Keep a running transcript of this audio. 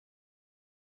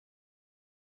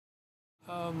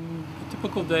A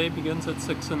typical day begins at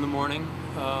 6 in the morning.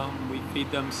 We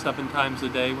feed them 7 times a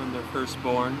day when they're first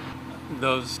born.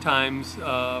 Those times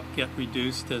get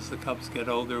reduced as the cubs get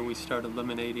older. We start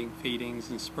eliminating feedings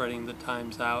and spreading the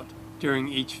times out. During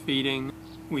each feeding,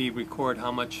 we record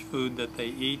how much food that they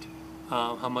eat,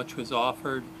 how much was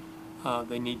offered.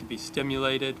 They need to be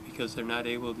stimulated because they're not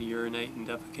able to urinate and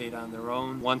defecate on their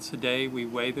own. Once a day, we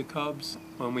weigh the cubs.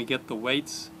 When we get the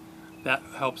weights, that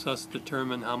helps us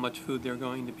determine how much food they're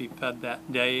going to be fed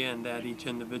that day and at each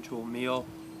individual meal.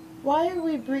 Why are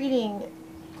we breeding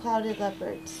clouded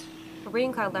leopards? We're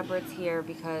breeding clouded leopards here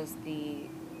because the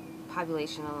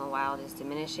population in the wild is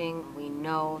diminishing. We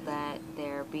know that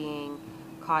they're being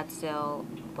caught still,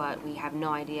 but we have no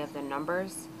idea of the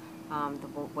numbers.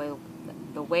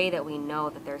 The way that we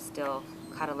know that there's still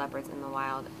clouded leopards in the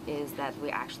wild is that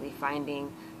we're actually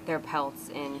finding their pelts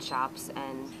in shops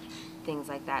and things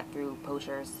like that through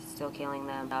poachers still killing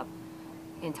them up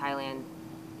in Thailand.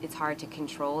 It's hard to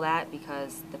control that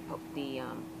because the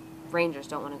rangers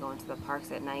don't want to go into the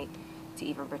parks at night to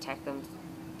even protect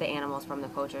the animals from the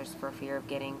poachers for fear of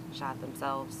getting shot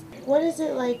themselves. What is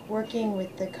it like working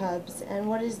with the cubs, and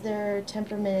what is their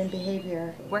temperament and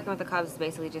behavior? Working with the cubs is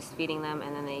basically just feeding them,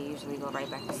 and then they usually go right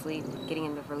back to sleep. Getting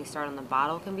them to really start on the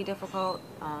bottle can be difficult,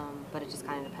 but it just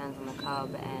kind of depends on the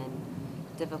cub, and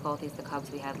difficulties the cubs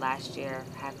we had last year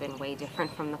have been way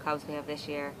different from the cubs we have this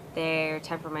year. Their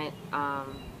temperament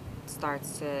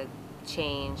starts to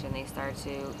change, and they start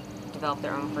to develop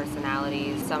their own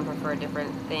personalities. Some prefer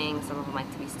different things. Some of them like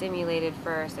to be stimulated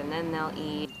first and then they'll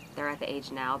eat. They're at the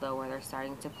age now though where they're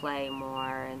starting to play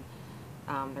more, and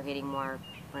they're getting more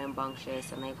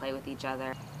rambunctious and they play with each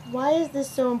other. Why is this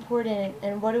so important,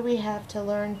 and what do we have to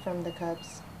learn from the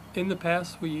cubs? In the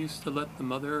past, we used to let the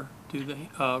mother do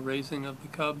the raising of the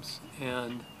cubs,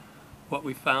 and what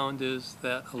we found is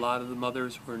that a lot of the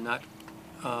mothers were not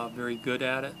very good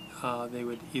at it. They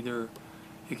would either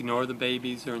ignore the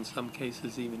babies or in some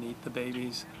cases even eat the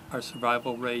babies. Our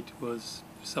survival rate was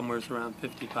somewhere around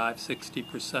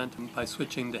 55–60%. And by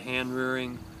switching to hand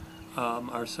rearing,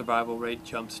 our survival rate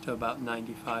jumps to about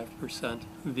 95%.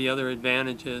 The other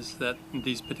advantage is that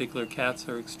these particular cats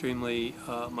are extremely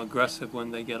aggressive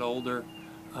when they get older.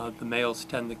 The males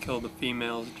tend to kill the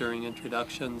females during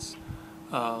introductions,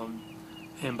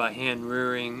 and by hand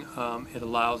rearing it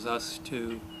allows us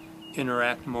to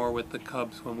interact more with the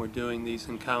cubs when we're doing these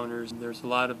encounters. There's a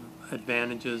lot of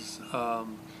advantages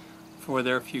for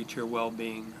their future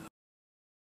well-being.